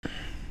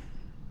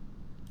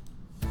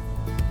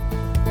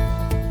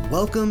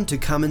Welcome to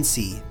Come and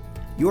See,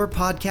 your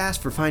podcast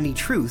for finding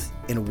truth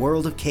in a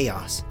world of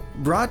chaos.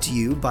 Brought to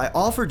you by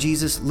All for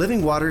Jesus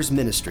Living Waters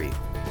Ministry.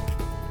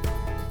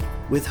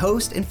 With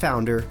host and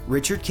founder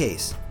Richard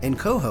Case and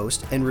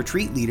co-host and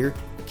retreat leader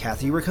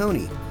Kathy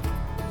Riccone.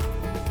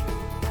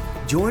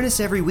 Join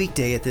us every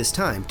weekday at this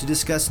time to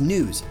discuss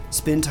news,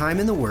 spend time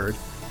in the Word,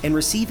 and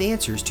receive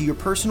answers to your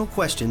personal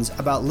questions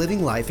about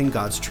living life in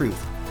God's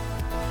truth.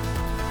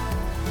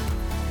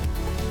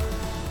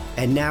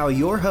 And now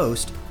your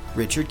host,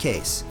 Richard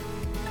Case.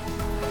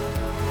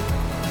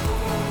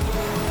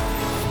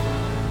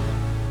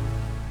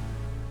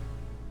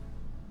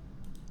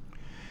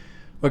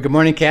 Well, good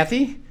morning,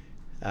 Kathy.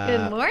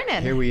 Good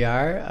morning. Here we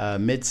are,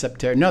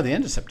 the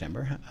end of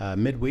September,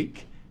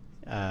 midweek.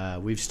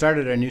 We've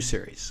started our new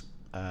series,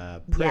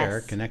 Prayer,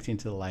 Yes. Connecting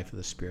to the Life of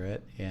the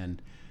Spirit.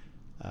 And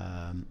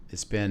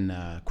it's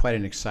been quite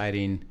an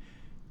exciting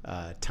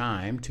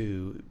time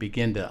to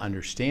begin to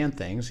understand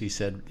things. He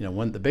said,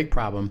 the big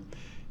problem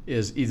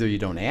is either you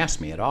don't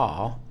ask me at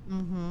all,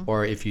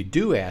 or if you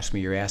do ask me,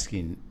 you're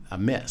asking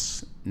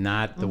amiss,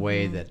 not the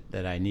way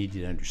that I need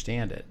you to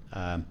understand it.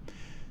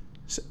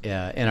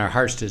 And our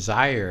heart's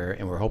desire,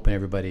 and we're hoping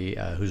everybody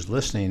who's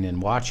listening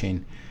and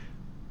watching,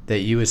 that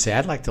you would say,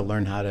 I'd like to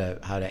learn how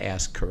to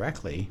ask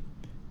correctly,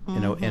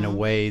 in a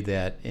way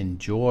that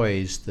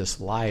enjoys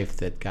this life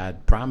that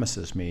God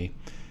promises me.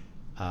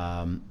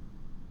 And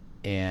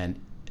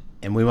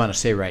we want to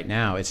say right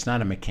now, it's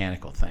not a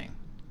mechanical thing.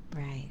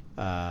 Right.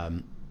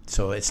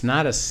 So it's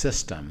not a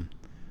system.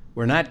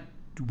 We're not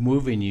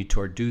moving you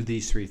toward do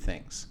these three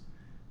things.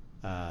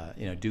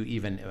 Do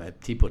even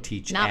people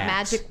teach Not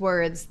acts, magic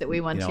words that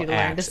we want you to learn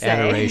acts, to say.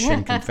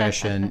 adoration,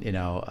 confession,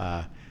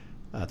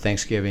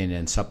 thanksgiving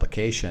and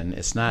supplication.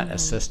 It's not a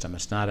system.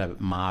 It's not a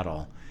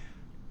model.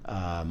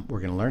 We're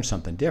going to learn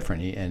something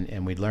different.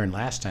 And we learned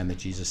last time that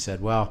Jesus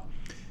said, what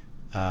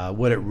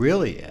it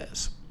really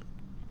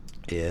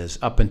is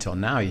up until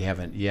now you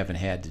haven't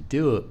had to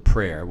do a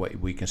prayer, what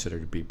we consider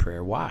to be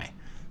prayer. Why?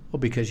 Well,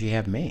 because you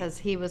have me. Because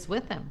he was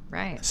with him,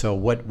 right. So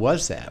what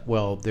was that?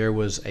 Well, there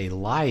was a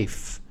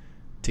life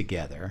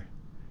together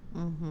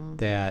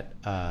that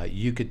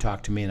you could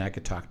talk to me and I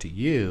could talk to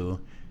you,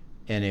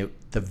 and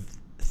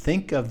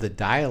think of the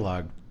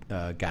dialogue,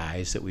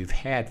 guys, that we've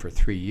had for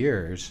 3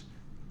 years.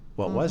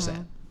 What was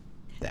that?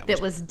 That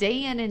was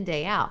day in and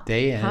day out.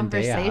 Day in and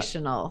day out.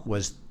 Conversational.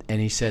 And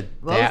he said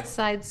Both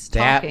sides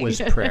that talking. was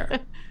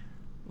prayer.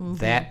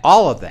 That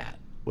all of that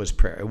was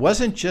prayer. It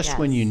wasn't just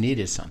when Yes. you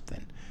needed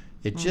something.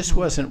 It just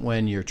wasn't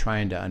when you're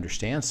trying to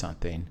understand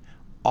something.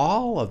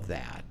 All of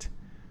that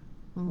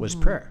was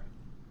prayer.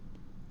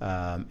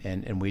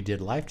 And we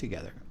did life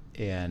together.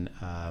 And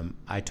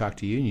I talked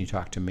to you and you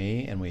talked to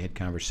me and we had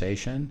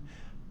conversation.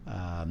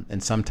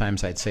 And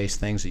sometimes I'd say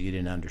things that you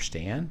didn't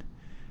understand.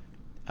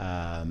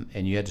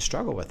 And you had to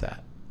struggle with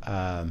that.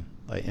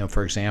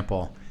 For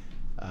example,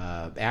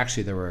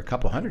 actually there were a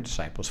couple hundred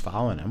disciples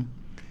following him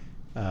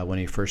when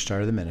he first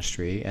started the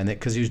ministry, and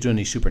because he was doing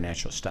these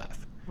supernatural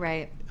stuff.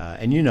 Right.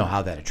 And you know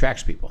how that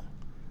attracts people.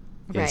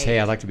 Right. Hey,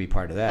 I'd like to be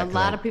part of that. A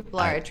lot of people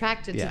are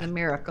attracted yeah. to the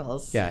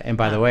miracles. Yeah, and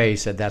by the way, he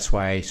said that's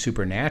why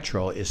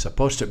supernatural is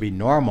supposed to be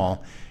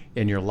normal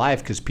in your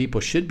life, because people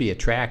should be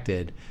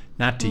attracted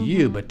not to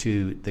you, but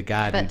to the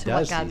God who But to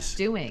does what God's these.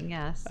 doing,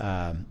 yes.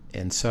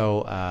 And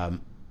so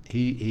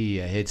he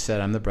had said,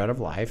 I'm the bread of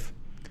life,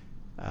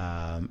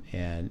 and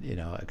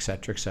et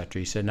cetera, et cetera.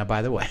 He said, now,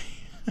 by the way,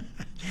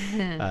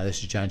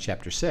 this is John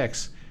chapter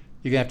 6,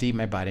 you're going to have to eat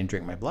my body and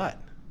drink my blood.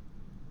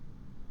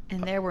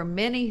 And there were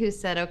many who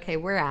said, okay,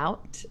 we're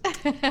out.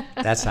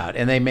 That's out.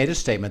 And they made a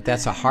statement.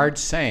 That's a hard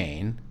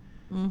saying,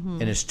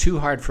 and it's too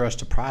hard for us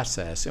to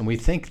process. And we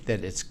think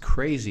that it's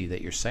crazy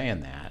that you're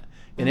saying that.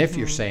 And if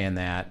you're saying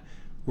that,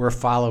 we're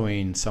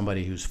following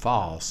somebody who's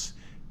false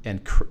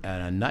and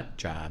a nut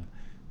job.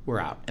 We're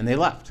out. And they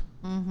left.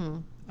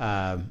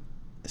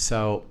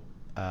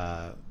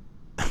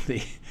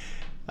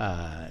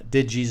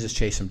 Did Jesus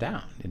chase them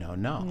down?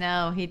 No.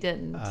 No, he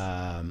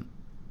didn't.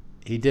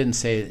 He didn't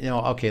say,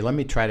 okay, let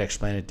me try to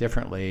explain it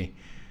differently.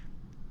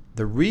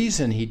 The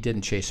reason he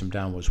didn't chase them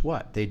down was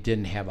what? They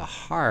didn't have a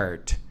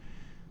heart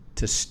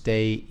to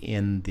stay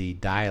in the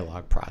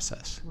dialogue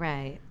process.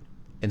 Right.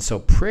 And so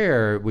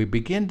prayer, we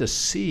begin to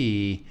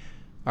see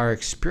our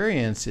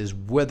experience is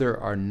whether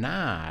or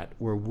not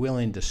we're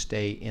willing to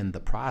stay in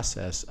the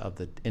process of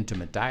the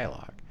intimate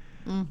dialogue.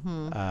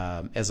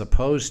 As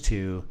opposed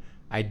to,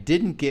 I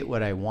didn't get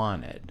what I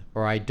wanted,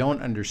 or I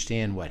don't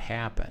understand what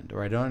happened,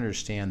 or I don't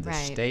understand the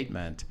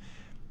statement.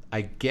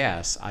 I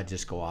guess I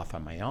just go off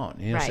on my own.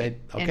 Right. Say,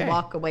 okay. And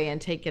walk away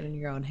and take it in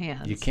your own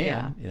hands. You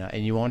can,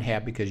 and you won't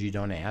have because you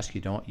don't ask.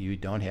 You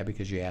don't have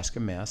because you ask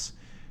amiss.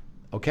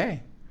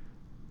 Okay.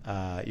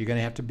 You're going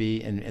to have to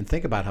be, and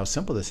think about how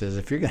simple this is.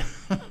 If you're going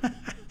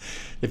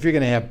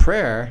to have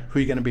prayer, who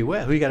are you going to be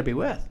with? Who you got to be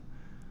with?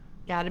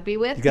 Got to be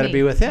with You got to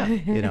be with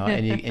him,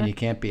 and you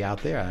can't be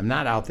out there. I'm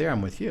not out there.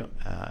 I'm with you.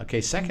 Okay.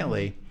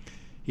 Secondly,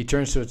 he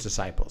turns to his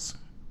disciples.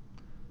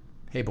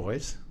 Hey,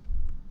 boys,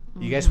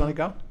 you guys want to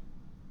go?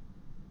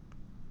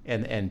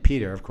 And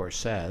Peter, of course,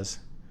 says,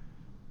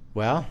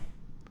 well,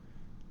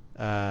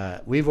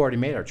 we've already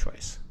made our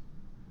choice.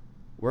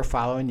 We're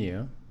following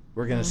you.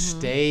 We're going to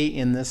stay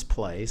in this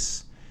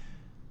place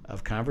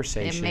of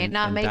conversation. It may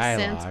not and make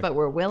dialogue. sense, but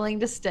we're willing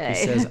to stay.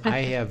 He says,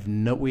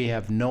 we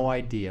have no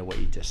idea what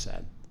you just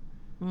said.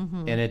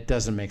 And it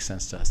doesn't make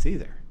sense to us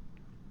either.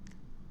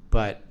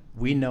 But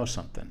we know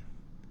something.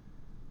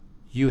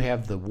 You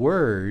have the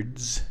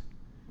words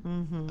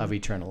of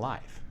eternal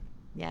life.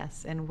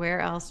 Yes, and where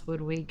else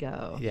would we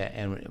go? Yeah,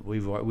 and we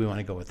want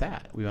to go with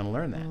that. We want to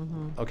learn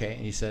that. Okay,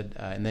 and he said,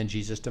 and then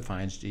Jesus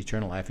defines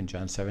eternal life in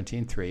John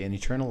 17:3, and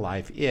eternal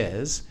life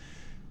is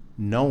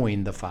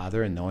knowing the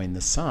Father and knowing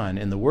the Son.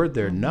 And the word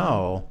there,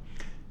 know,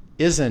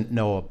 isn't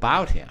know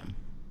about him.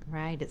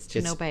 Right, it's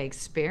know by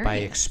experience. By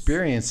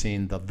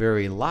experiencing the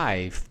very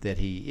life that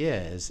he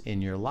is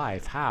in your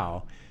life.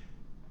 How?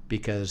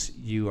 Because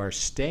you are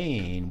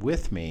staying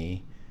with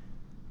me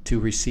to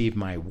receive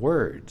my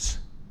words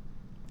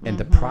and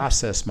to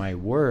process my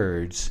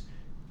words,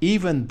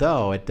 even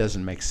though it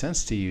doesn't make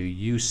sense to you.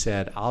 You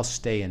said, I'll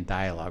stay in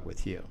dialogue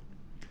with you.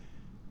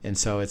 And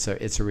so it's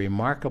a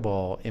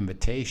remarkable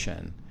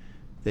invitation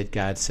that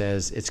God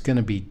says it's going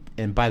to be.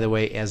 And by the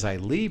way, as I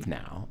leave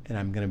now, and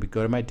I'm going to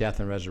go to my death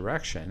and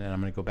resurrection, and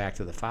I'm going to go back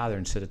to the Father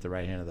and sit at the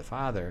right hand of the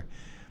Father,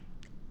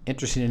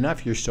 interesting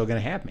enough, you're still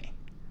going to have me.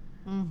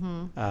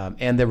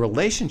 And the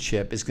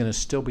relationship is going to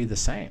still be the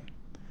same.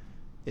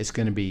 It's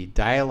going to be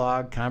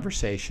dialogue,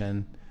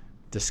 conversation,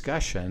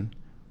 discussion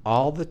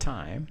all the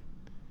time.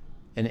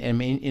 And I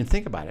mean, and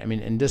think about it. I mean,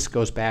 and this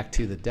goes back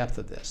to the depth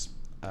of this.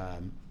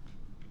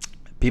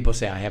 People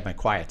say, I have my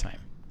quiet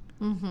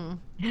time.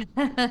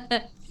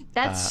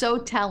 That's so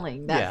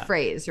telling, that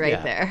phrase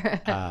right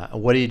there.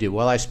 What do?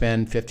 Well, I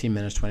spend 15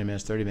 minutes, 20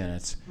 minutes, 30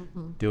 minutes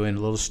doing a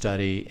little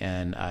study,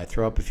 and I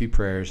throw up a few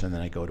prayers, and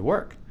then I go to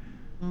work.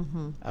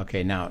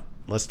 Okay, now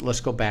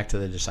let's go back to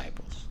the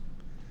disciples.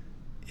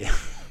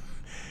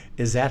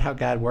 Is that how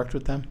God worked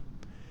with them?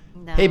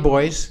 No. Hey,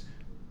 boys,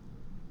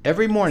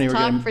 every morning we're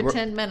going for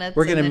 10 minutes.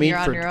 We're going to meet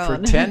for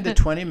 10 to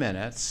 20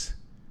 minutes.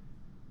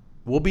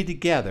 We'll be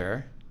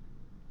together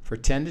for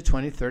 10 to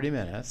 20, 30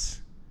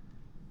 minutes,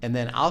 and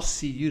then I'll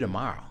see you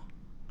tomorrow.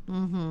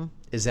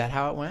 Is that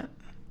how it went?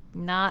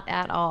 Not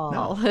at all.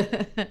 No.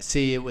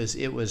 See, it was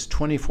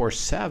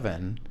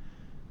 24/7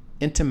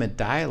 intimate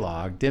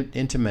dialogue,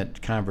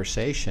 intimate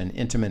conversation,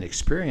 intimate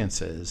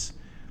experiences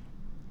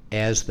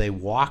as they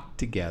walked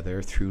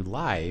together through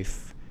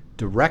life,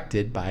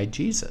 directed by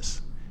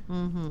Jesus.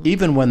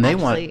 Even when they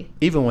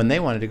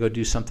wanted to go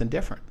do something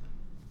different.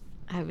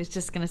 I was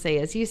just going to say,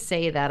 as you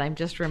say that, I'm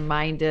just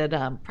reminded,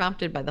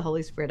 prompted by the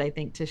Holy Spirit, I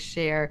think, to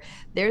share.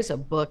 There's a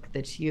book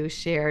that you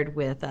shared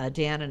with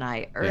Dan and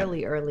I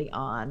early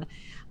on,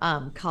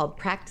 called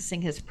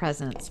Practicing His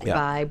Presence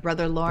by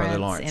Brother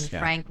Lawrence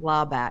and Frank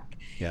Laubach.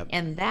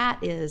 And that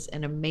is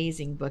an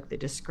amazing book that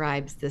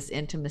describes this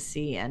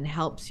intimacy and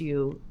helps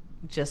you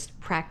just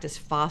practice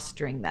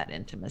fostering that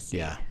intimacy.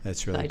 Yeah,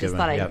 that's really so I good. just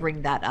thought I'd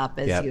bring that up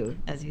as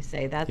you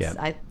say. That's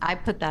I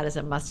put that as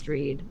a must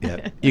read.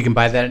 You can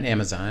buy that on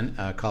Amazon,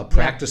 called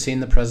Practicing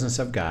the Presence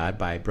of God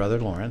by Brother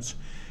Lawrence.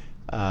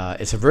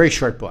 It's a very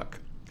short book.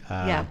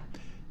 And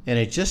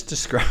it just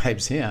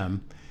describes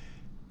him,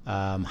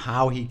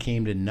 how he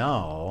came to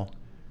know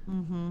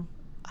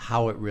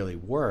how it really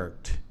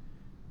worked.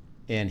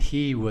 And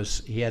he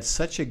had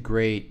such a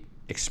great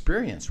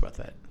experience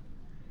with it.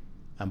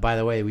 And by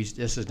the way,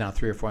 this is now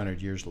 300 or 400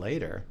 years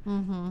later,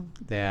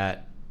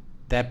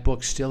 that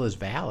book still is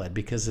valid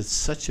because it's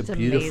such a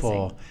beautiful,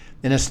 amazing.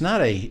 And it's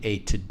not a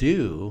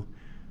to-do,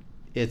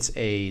 it's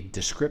a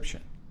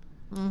description.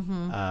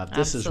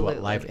 This is what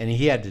life, and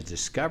he had to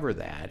discover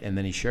that, and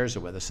then he shares it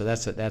with us. So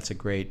that's a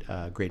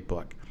great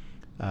book,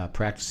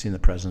 Practicing the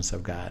Presence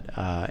of God.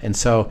 And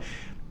so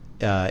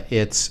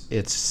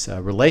it's a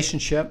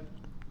relationship,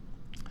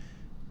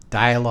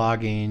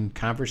 dialoguing,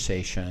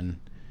 conversation,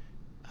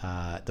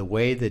 the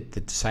way that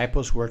the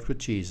disciples worked with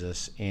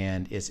Jesus,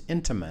 and it's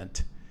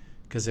intimate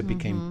because it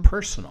became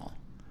personal.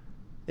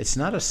 It's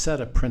not a set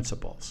of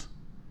principles.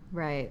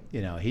 Right.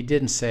 He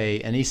didn't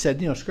say, and he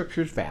said,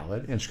 Scripture is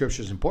valid and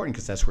Scripture is important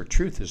because that's where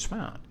truth is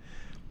found.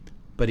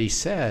 But he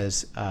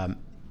says,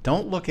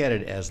 don't look at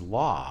it as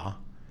law.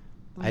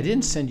 I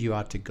didn't send you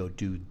out to go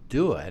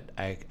do it.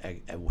 I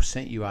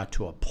sent you out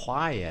to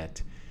apply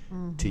it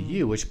to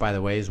you, which, by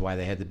the way, is why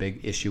they had the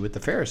big issue with the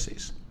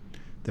Pharisees.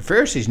 The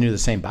Pharisees knew the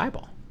same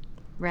Bible.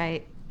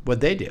 Right.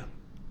 What'd they do?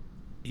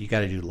 You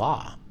got to do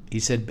law. He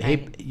said,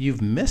 hey,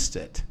 you've missed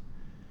it.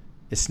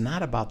 It's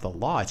not about the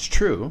law. It's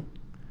true,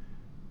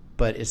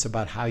 but it's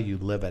about how you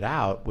live it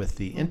out with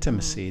the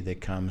intimacy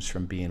that comes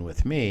from being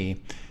with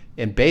me.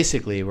 And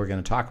basically, we're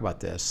going to talk about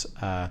this.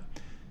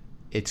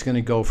 It's going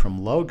to go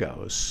from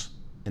logos,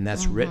 and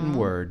that's written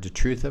word, the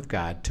truth of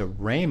God, to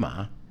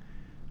rhema,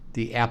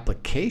 the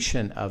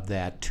application of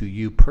that to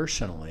you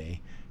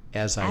personally,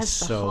 as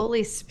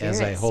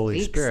the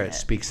Holy Spirit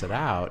speaks it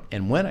out,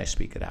 and when I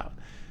speak it out.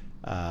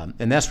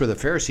 And that's where the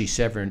Pharisees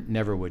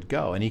never would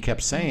go. And he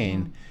kept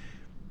saying,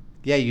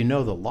 yeah, you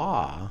know the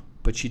law,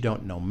 but you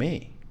don't know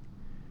me.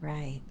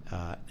 Right.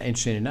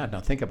 Interesting enough. Now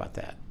think about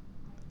that.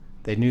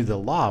 They knew the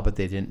law, but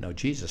they didn't know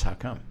Jesus. How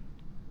come?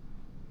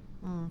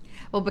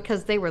 Well,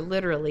 because they were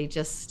literally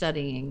just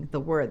studying the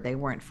word. They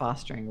weren't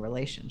fostering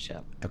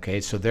relationship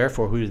Okay, so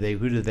therefore, who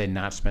did they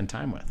not spend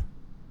time with?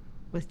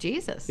 with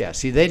Jesus. Yeah,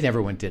 see, they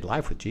never did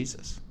life with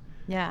Jesus.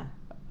 Yeah.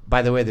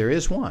 By the way, there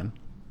is one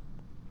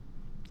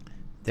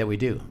that we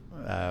do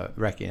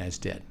recognize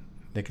did,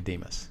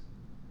 Nicodemus.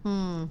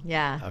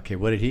 Yeah. Okay,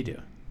 what did he do?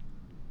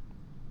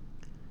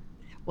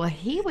 Well,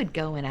 he would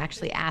go and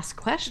actually ask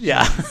questions.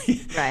 Yeah.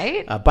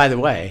 Right? By the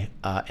way,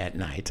 at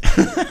night.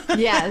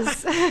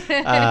 Yes.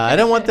 I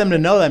don't want them to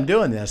know that I'm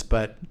doing this,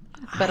 but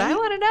I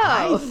want to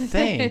know. I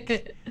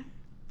think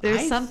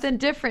there's something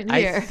different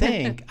here. I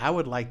think I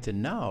would like to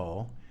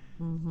know.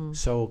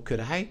 So could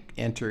I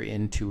enter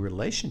into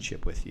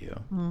relationship with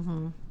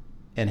you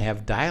and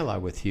have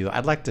dialogue with you?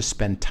 I'd like to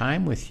spend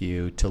time with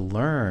you to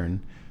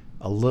learn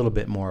a little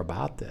bit more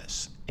about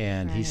this.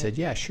 And he said,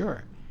 yeah,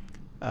 sure.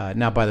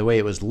 Now, by the way,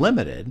 it was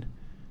limited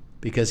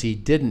because he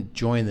didn't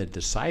join the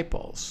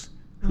disciples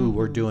who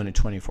were doing it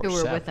 24/7. Who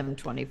were with him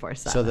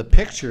 24/7. So the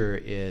picture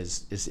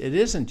is it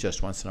isn't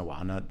just once in a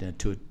while. Now,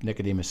 to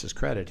Nicodemus's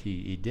credit,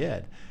 he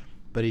did.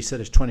 But he said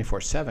it's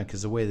 24/7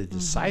 because the way the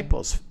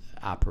disciples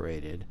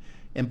operated.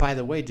 And by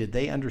the way, did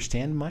they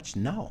understand much?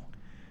 No.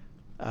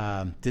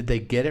 Did they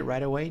get it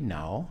right away?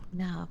 No.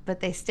 No,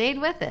 but they stayed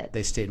with it.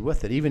 They stayed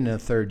with it. Even in the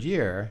third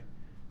year,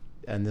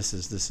 and this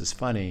is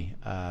funny,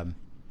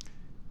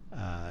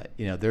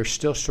 they're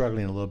still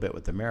struggling a little bit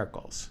with the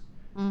miracles.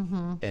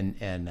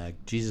 And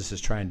Jesus is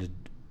trying to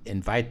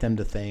invite them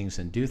to things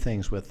and do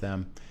things with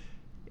them,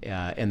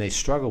 and they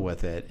struggle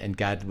with it. And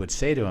God would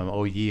say to them,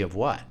 "Oh, ye of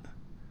what?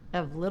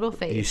 Of little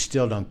faith." You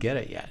still don't get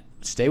it yet.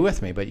 Stay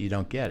with me, but you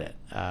don't get it."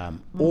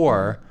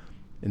 Or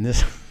in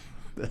this,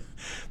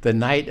 the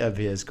night of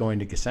his going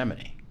to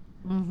Gethsemane,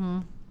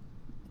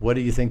 what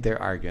do you think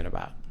they're arguing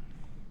about?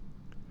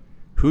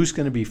 Who's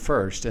going to be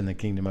first in the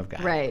kingdom of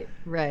God? Right.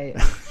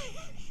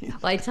 Well,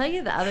 I tell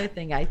you the other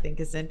thing I think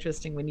is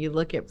interesting when you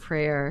look at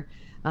prayer.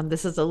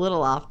 This is a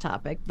little off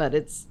topic, but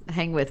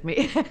hang with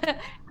me.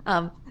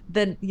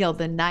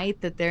 The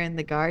night that they're in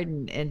the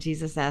garden and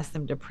Jesus asked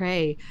them to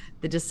pray,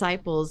 the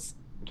disciples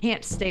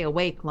can't stay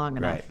awake long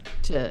enough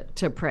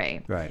to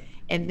pray. Right.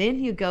 And then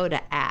you go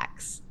to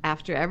Acts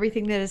after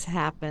everything that has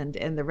happened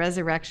and the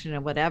resurrection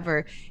and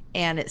whatever,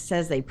 and it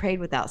says they prayed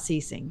without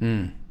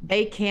ceasing.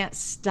 They can't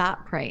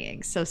stop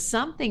praying. So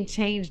something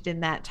changed in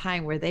that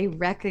time where they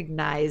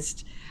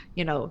recognized,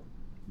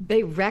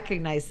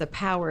 the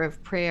power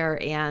of prayer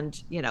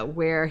and,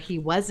 where he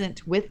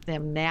wasn't with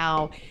them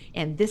now.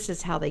 And this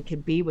is how they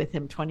could be with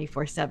him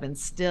 24/7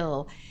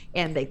 still.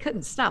 And they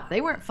couldn't stop.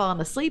 They weren't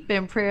falling asleep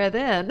in prayer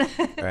then.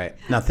 Right.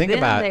 Now think then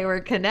about they were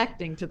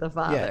connecting to the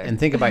Father. Yeah, and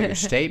think about your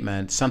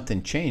statement.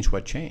 Something changed.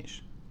 What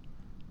changed?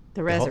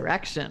 The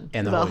resurrection.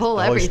 And the the whole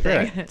Holy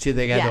everything. Spirit. See,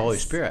 they got the Holy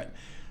Spirit.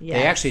 Yes.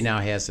 They actually now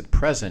has it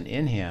present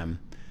in him,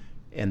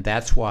 and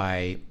that's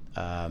why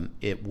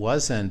it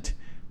wasn't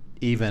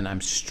even I'm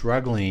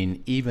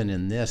struggling even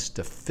in this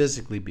to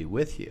physically be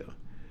with you.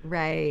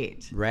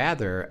 Right.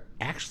 Rather,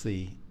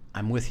 actually,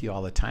 I'm with you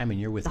all the time, and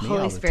you're with me all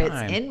the time. The Holy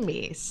Spirit's in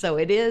me, so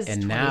it is 24/7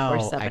 And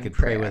now I could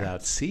pray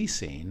without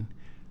ceasing,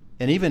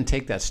 and even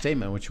take that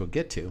statement, which we'll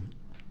get to.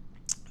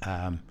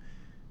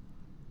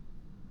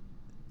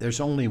 There's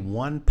only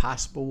one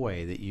possible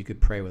way that you could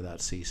pray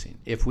without ceasing.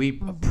 If we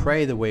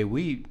pray the way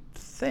we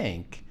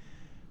think,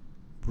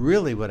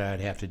 really what I'd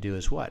have to do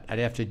is what? I'd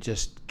have to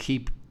just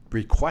keep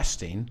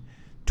requesting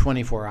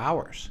 24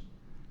 hours.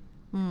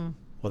 Well,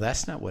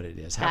 that's not what it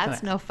is.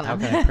 That's no fun. How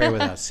can I pray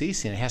without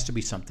ceasing? It has to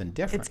be something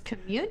different. It's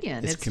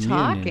communion. It's talking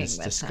communion. It's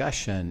with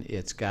discussion.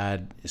 It's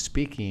God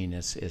speaking.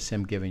 It's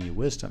Him giving you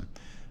wisdom.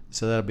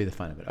 So that'll be the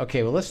fun of it.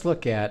 Okay, well, let's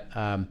look at,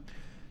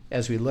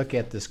 as we look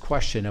at this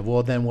question of,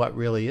 well, then what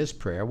really is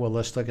prayer? Well,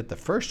 let's look at the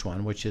first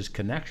one, which is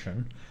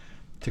connection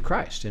to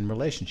Christ in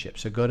relationship.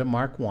 So go to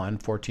Mark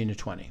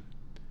 1:14-20.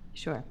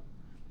 Sure.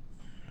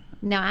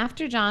 Now,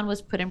 after John was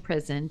put in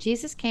prison,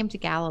 Jesus came to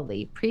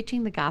Galilee,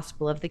 preaching the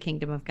gospel of the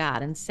kingdom of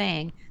God and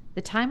saying,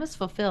 "The time is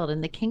fulfilled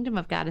and the kingdom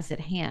of God is at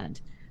hand.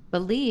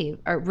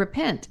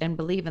 Repent and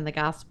believe in the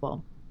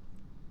gospel."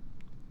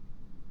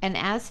 And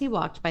as he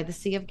walked by the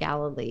Sea of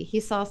Galilee,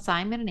 he saw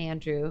Simon and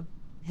Andrew,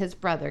 his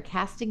brother,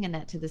 casting a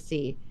net to the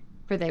sea,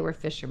 for they were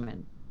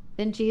fishermen.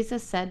 Then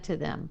Jesus said to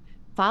them,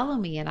 "Follow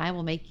me, and I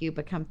will make you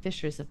become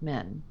fishers of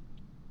men."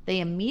 They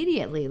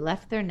immediately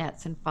left their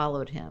nets and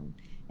followed him.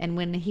 And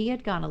when he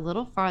had gone a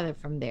little farther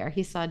from there,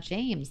 he saw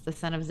James, the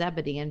son of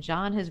Zebedee, and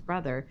John, his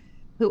brother,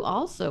 who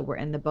also were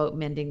in the boat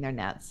mending their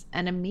nets.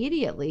 And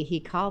immediately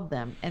he called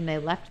them, and they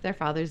left their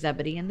father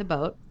Zebedee in the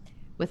boat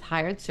with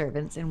hired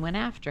servants and went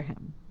after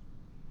him.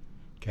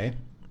 Okay.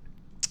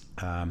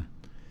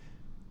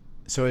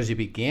 So as he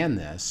began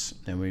this,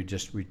 and we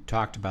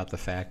talked about the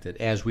fact that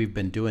as we've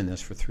been doing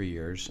this for 3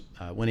 years,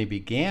 when he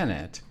began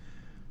it,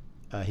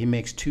 he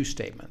makes two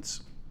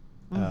statements.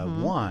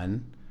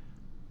 One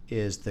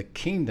is the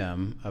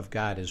kingdom of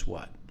God is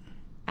what?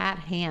 At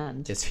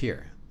hand. It's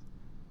here.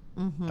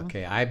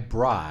 Okay, I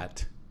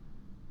brought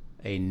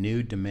a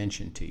new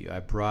dimension to you. I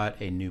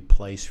brought a new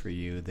place for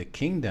you. The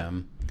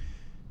kingdom,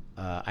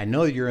 I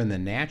know you're in the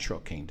natural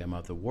kingdom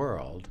of the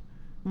world.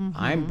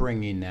 I'm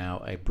bringing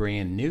now a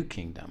brand new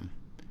kingdom,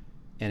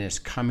 and it's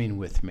coming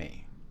with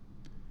me.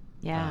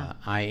 Yeah.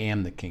 I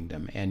am the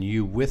kingdom, and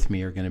you with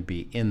me are going to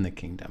be in the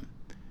kingdom.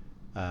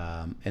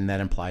 And that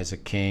implies a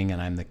king,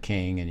 and I'm the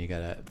king, and you got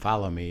to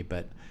follow me.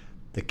 But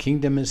the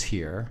kingdom is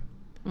here.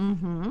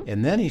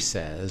 And then he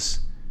says,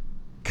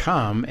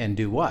 come and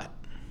do what?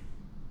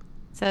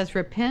 It says,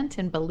 repent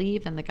and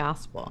believe in the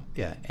gospel.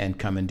 Yeah, and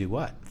come and do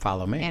what?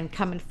 Follow me. And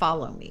come and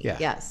follow me. Yeah.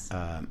 Yes.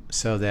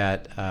 So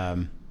that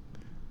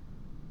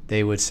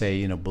they would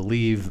say,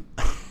 believe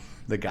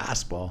the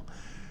gospel.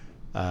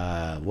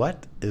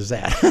 What is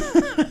that?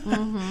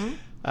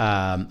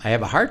 I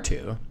have a heart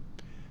to.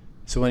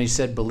 So when he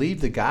said believe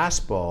the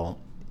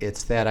gospel,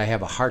 it's that I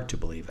have a heart to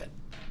believe it.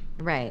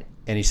 Right.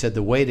 And he said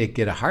the way to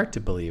get a heart to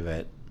believe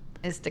it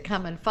is to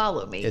come and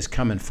follow me. Is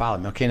come and follow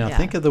me. Okay, now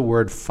think of the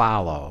word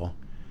follow.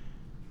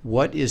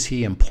 What is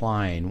he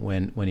implying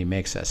when he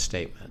makes that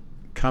statement?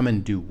 Come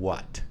and do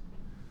what?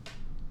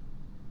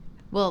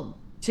 Well,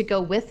 to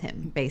go with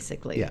him,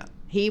 basically. Yeah.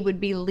 He would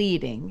be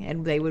leading,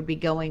 and they would be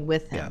going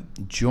with him.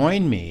 Yeah.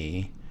 Join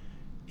me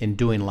in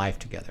doing life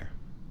together.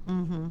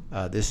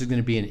 This is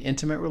going to be an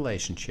intimate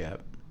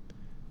relationship.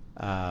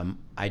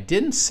 I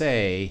didn't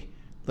say,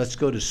 let's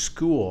go to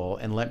school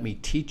and let me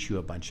teach you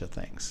a bunch of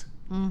things.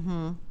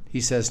 He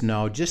says,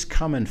 no, just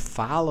come and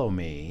follow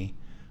me.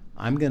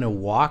 I'm going to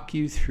walk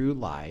you through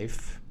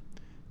life.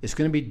 It's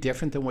going to be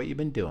different than what you've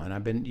been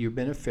doing. You've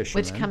been a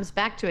fisherman. Which comes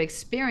back to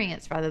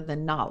experience rather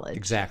than knowledge.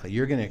 Exactly.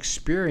 You're going to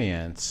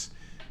experience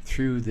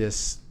through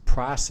this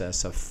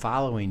process of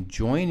following,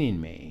 joining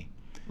me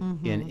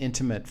in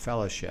intimate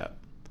fellowship.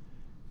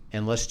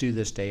 And let's do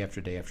this day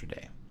after day after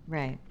day.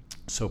 Right.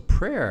 So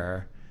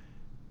prayer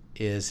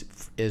is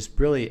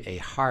really a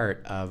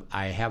heart of,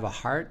 I have a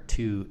heart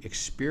to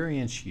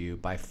experience you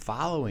by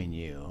following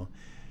you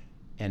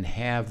and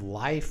have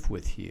life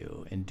with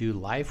you and do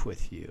life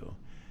with you.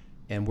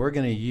 And we're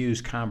going to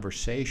use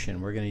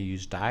conversation. We're going to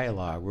use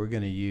dialogue. We're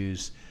going to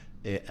use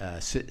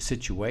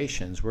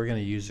situations. We're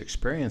going to use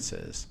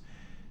experiences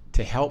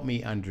to help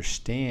me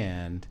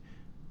understand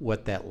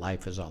what that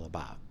life is all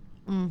about.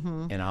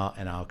 And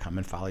I'll come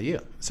and follow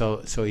you.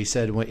 So he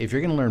said, if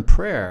you're going to learn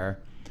prayer,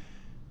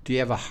 do you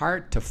have a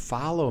heart to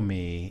follow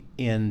me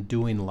in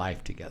doing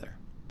life together?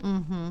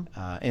 And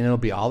it'll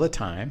be all the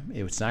time.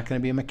 It's not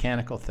going to be a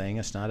mechanical thing.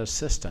 It's not a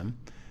system.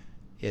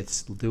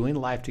 It's doing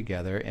life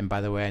together. And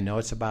by the way, I know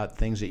it's about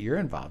things that you're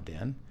involved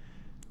in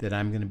that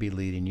I'm going to be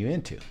leading you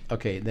into.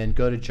 Okay, then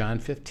go to John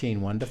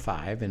 15,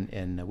 1-5.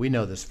 And we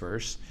know this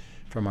verse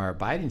from our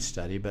abiding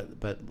study,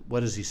 but what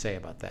does he say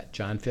about that?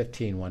 John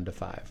 15,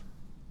 1-5.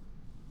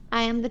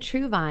 I am the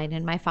true vine,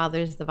 and my Father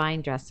is the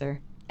vine dresser.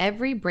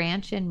 Every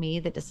branch in me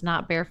that does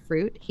not bear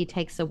fruit, he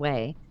takes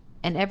away.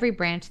 And every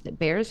branch that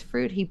bears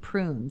fruit, he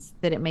prunes,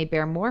 that it may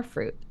bear more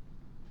fruit.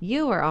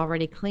 You are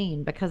already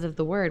clean because of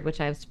the word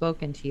which I have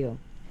spoken to you.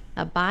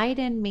 Abide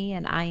in me,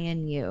 and I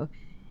in you.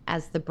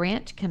 As the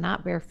branch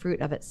cannot bear fruit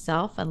of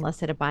itself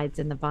unless it abides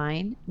in the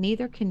vine,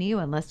 neither can you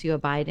unless you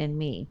abide in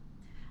me.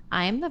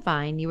 I am the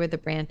vine, you are the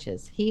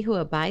branches. He who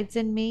abides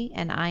in me,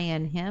 and I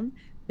in him,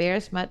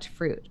 bears much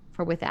fruit.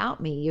 For without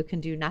me, you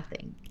can do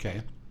nothing.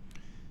 Okay.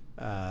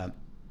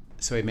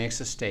 So he makes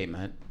a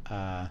statement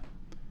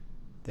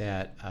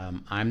that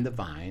I'm the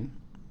vine.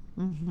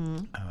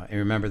 And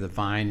remember, the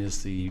vine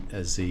is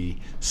the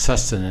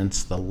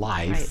sustenance, the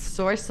life. Right.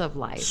 Source of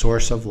life.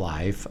 Source of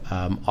life.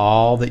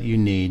 All that you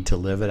need to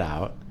live it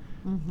out.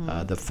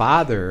 The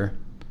Father,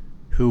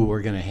 who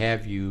we're going to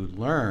have you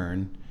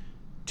learn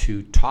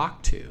to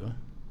talk to,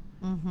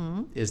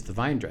 is the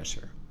vine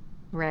dresser.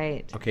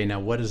 Right. Okay, now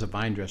what does a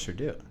vine dresser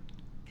do?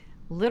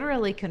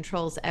 Literally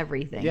controls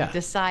everything. Yeah.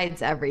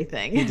 Decides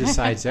everything. He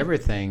decides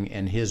everything,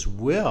 and his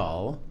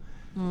will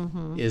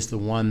is the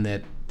one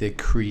that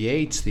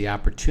creates the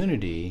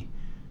opportunity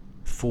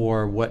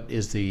for what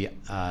is the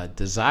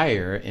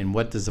desire. And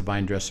what does the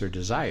vine dresser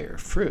desire?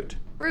 Fruit.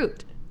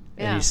 Fruit.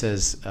 Yeah. And he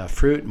says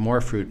fruit,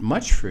 more fruit,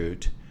 much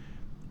fruit,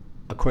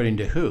 according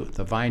to who?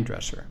 The vine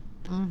dresser.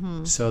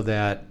 So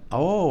that,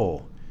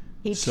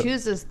 he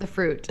chooses the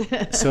fruit.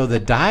 So the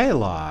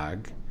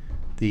dialogue,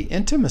 the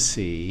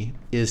intimacy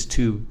is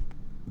to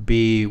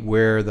be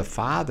where the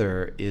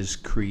Father is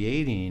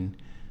creating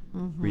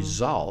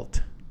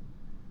result.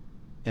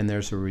 And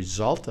there's a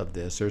result of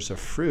this. There's a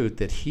fruit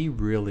that he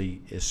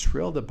really is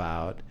thrilled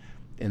about.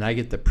 And I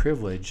get the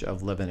privilege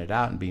of living it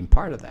out and being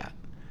part of that.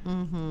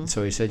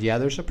 So he said, yeah,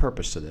 there's a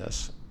purpose to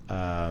this.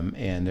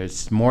 And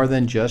it's more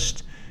than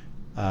just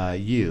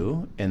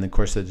you. And of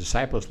course, the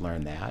disciples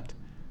learned that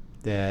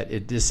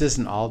this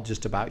isn't all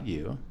just about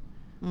you.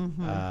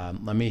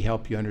 Let me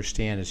help you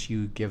understand as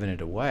you giving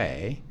it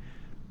away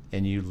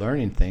and you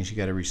learning things, you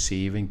got to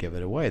receive and give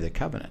it away, the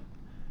covenant.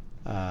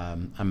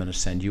 I'm going to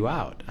send you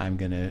out. I'm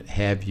going to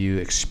have you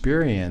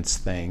experience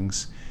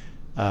things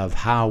of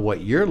how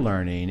what you're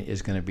learning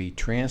is going to be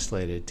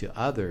translated to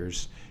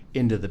others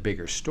into the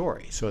bigger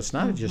story. So it's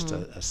not just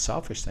a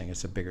selfish thing,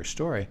 it's a bigger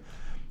story.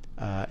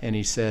 And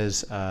he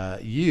says,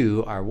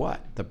 you are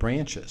what? The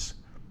branches.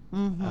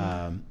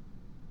 The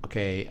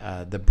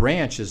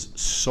branch's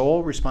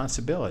sole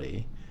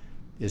responsibility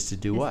is to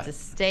do what? To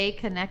stay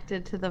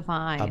connected to the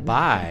vine.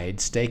 Abide,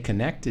 stay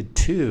connected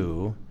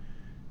to,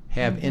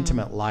 have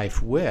intimate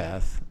life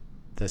with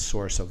the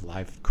source of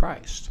life,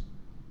 Christ.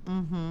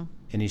 And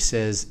he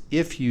says,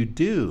 if you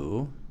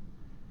do,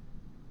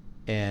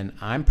 and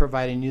I'm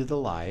providing you the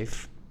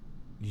life,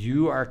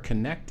 you are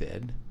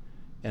connected,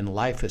 and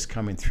life is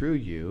coming through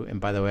you.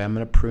 And by the way, I'm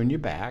going to prune you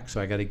back,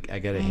 so I got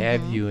to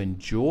have you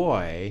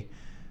enjoy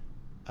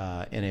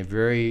in a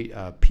very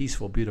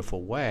peaceful,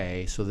 beautiful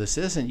way. So this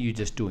isn't you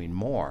just doing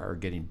more or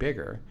getting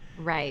bigger.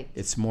 Right.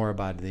 It's more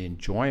about the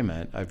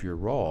enjoyment of your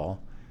role,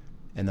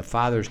 and the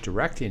Father's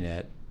directing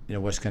it.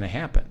 What's going to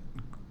happen?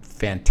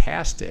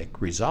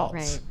 Fantastic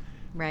results.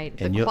 Right.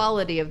 And the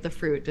quality of the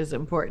fruit is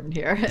important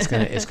here. it's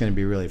going to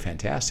be really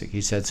fantastic.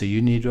 He said, so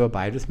you need to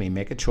abide with me,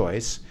 make a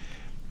choice.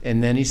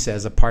 And then he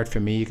says, apart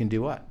from me, you can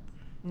do what?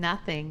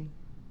 Nothing.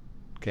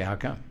 Okay, how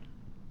come?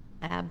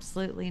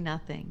 Absolutely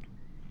nothing.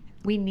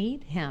 We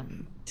need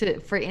him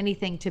for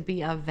anything to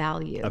be of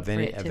value. Of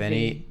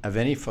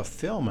any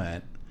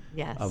fulfillment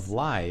yes. of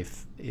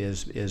life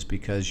is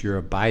because you're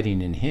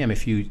abiding in him.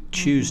 If you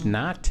choose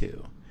not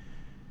to,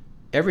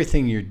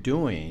 everything you're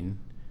doing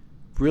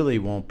really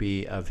won't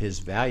be of his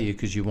value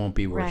because you won't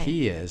be where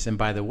he is. And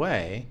by the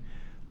way,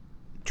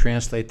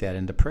 translate that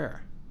into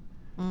prayer.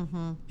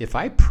 If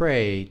I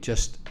pray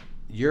just,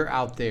 you're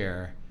out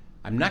there,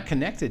 I'm not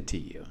connected to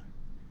you,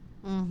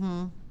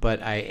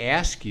 but I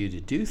ask you to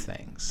do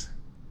things,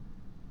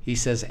 he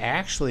says,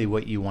 actually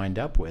what you wind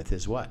up with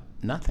is what?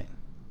 Nothing.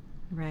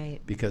 Right.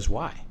 Because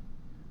why?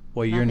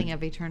 Well, nothing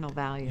of eternal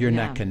value. You're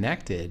not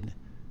connected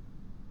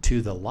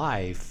to the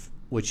life,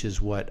 which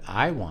is what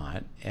I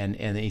want. And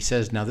he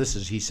says,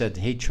 he said,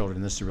 hey,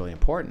 children, this is really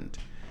important.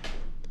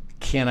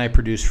 Can I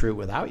produce fruit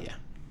without you?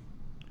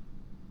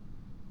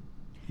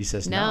 He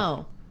says,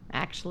 no.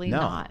 Actually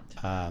not.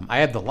 I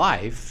have the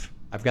life.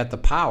 I've got the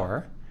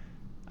power.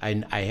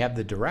 I have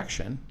the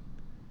direction,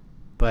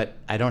 but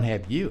I don't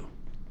have you.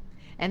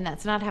 And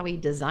that's not how he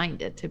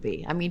designed it to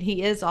be. I mean,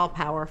 he is all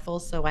powerful,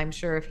 so I'm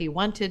sure if he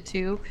wanted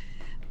to,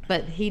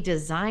 but he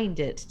designed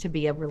it to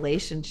be a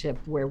relationship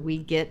where we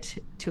get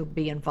to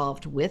be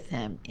involved with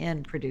him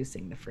in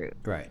producing the fruit.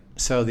 Right.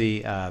 So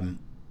the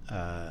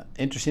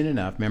interesting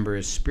enough, remember,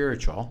 is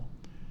spiritual,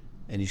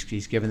 and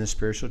he's given the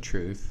spiritual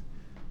truth.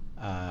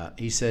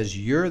 He says,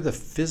 you're the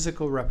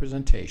physical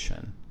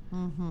representation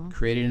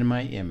created in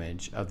my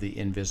image of the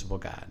invisible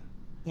God.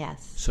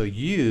 Yes. So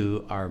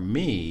you are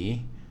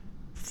me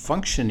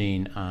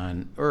functioning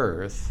on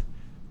earth.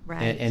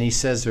 Right. And he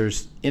says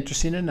there's,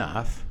 interesting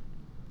enough,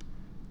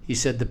 he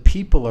said the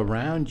people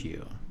around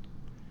you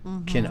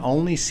can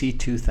only see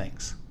two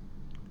things.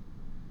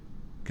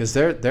 Because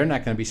they're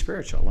not going to be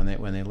spiritual when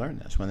they learn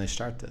this, when they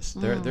start this.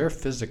 They're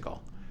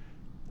physical.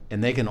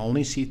 And they can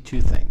only see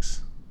two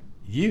things.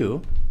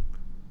 You,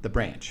 the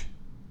branch,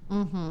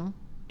 and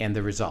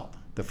the result,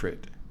 the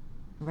fruit.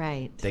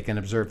 Right. They can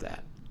observe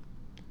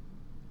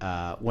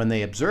that. When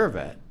they observe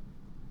it,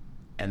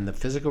 and the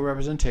physical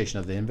representation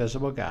of the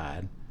invisible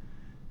God,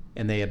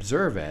 and they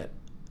observe it,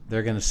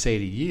 they're going to say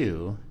to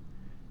you,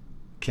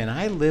 can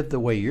I live the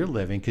way you're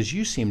living? Because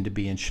you seem to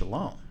be in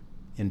shalom,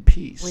 in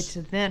peace, which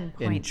then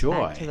points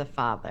joy, back to the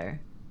Father.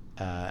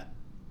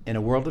 In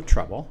a world of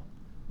trouble,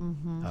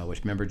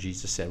 which remember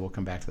Jesus said, we'll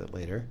come back to that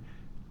later,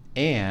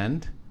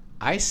 and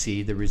I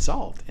see the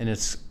result, and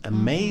it's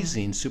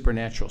amazing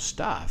supernatural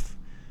stuff.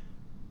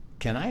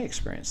 Can I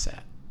experience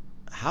that?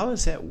 How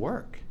does that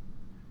work?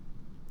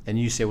 And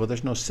you say, well,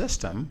 there's no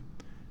system.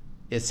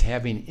 It's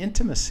having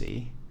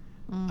intimacy,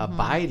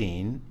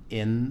 abiding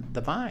in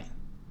the vine.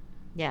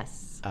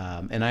 Yes.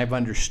 And I've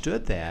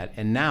understood that,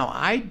 and now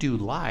I do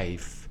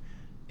life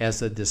as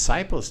the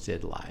disciples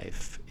did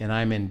life, and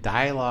I'm in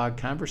dialogue,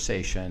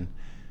 conversation,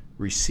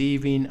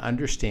 receiving,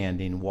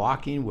 understanding,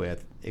 walking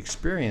with,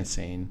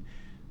 experiencing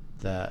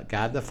the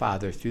God the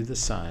Father through the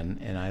Son,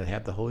 and I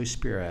have the Holy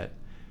Spirit,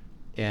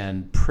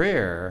 and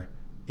prayer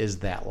is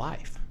that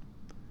life.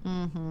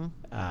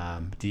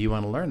 Do you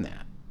want to learn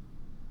that?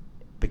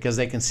 Because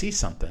they can see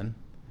something.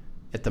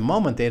 At the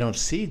moment, they don't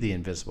see the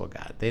invisible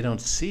God. They don't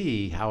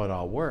see how it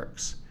all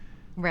works.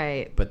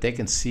 Right. But they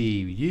can see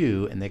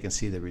you, and they can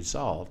see the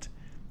result.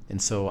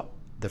 And so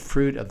the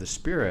fruit of the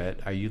Spirit,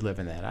 are you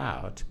living that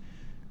out?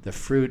 The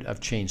fruit of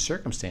changed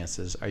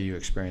circumstances, are you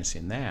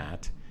experiencing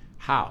that?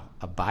 How?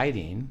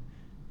 Abiding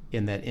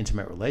in that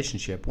intimate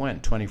relationship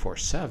when?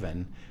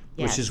 24/7,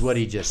 which is what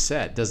he just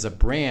said. Does a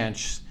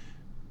branch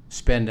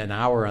spend an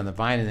hour on the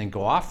vine and then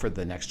go off for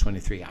the next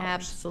 23 hours?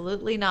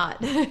 Absolutely not.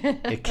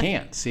 It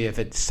can't. See, if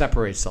it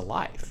separates the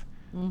life,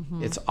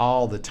 it's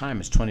all the time.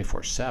 It's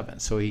 24/7.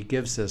 So he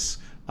gives this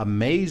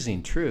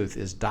amazing truth.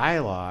 His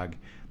dialogue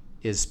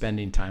is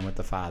spending time with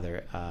the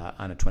Father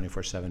on a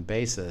 24/7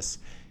 basis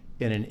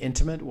in an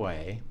intimate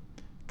way.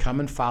 Come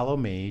and follow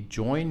me,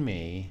 join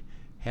me,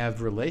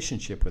 have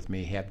relationship with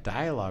me, have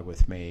dialogue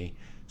with me,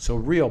 So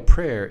real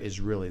prayer is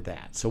really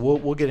that. So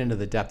we'll get into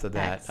the depth of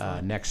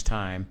that next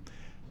time.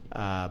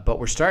 But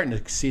we're starting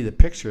to see the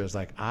picture is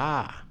like,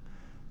 I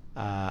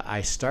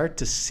start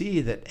to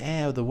see that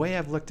the way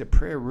I've looked at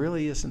prayer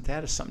really isn't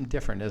that. It's something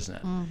different, isn't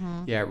it?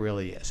 Mm-hmm. Yeah, it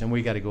really is. And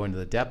we got to go into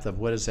the depth of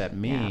what does that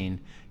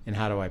mean and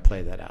how do I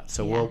play that out.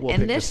 So we'll pick this up next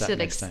time. And this should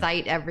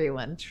excite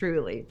everyone,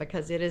 truly,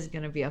 because it is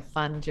going to be a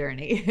fun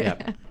journey.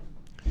 Yep.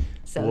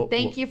 So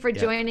thank you for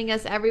joining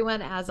us,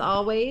 everyone. As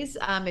always,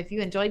 if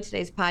you enjoyed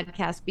today's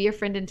podcast, be a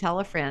friend and tell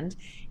a friend.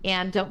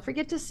 And don't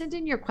forget to send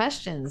in your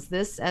questions.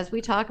 This, as we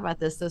talk about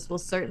this will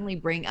certainly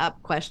bring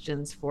up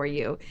questions for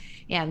you.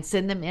 And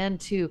send them in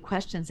to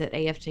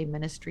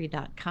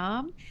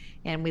questions@afjministry.com.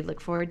 And we look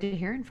forward to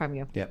hearing from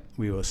you. Yep.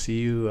 We will see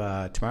you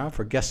tomorrow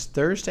for Guest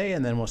Thursday,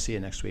 and then we'll see you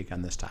next week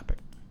on this topic.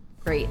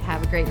 Great.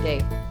 Have a great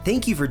day.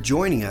 Thank you for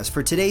joining us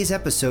for today's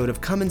episode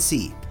of Come and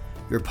See,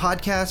 your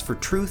podcast for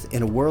truth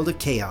in a world of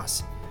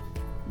chaos.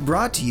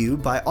 Brought to you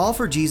by All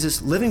for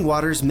Jesus Living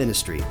Waters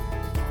Ministry.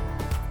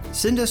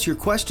 Send us your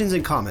questions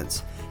and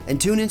comments, and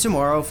tune in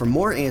tomorrow for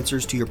more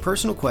answers to your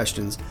personal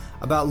questions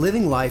about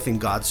living life in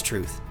God's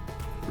truth.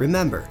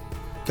 Remember,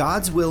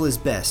 God's will is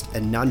best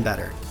and none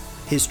better.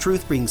 His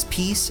truth brings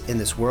peace in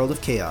this world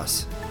of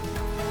chaos.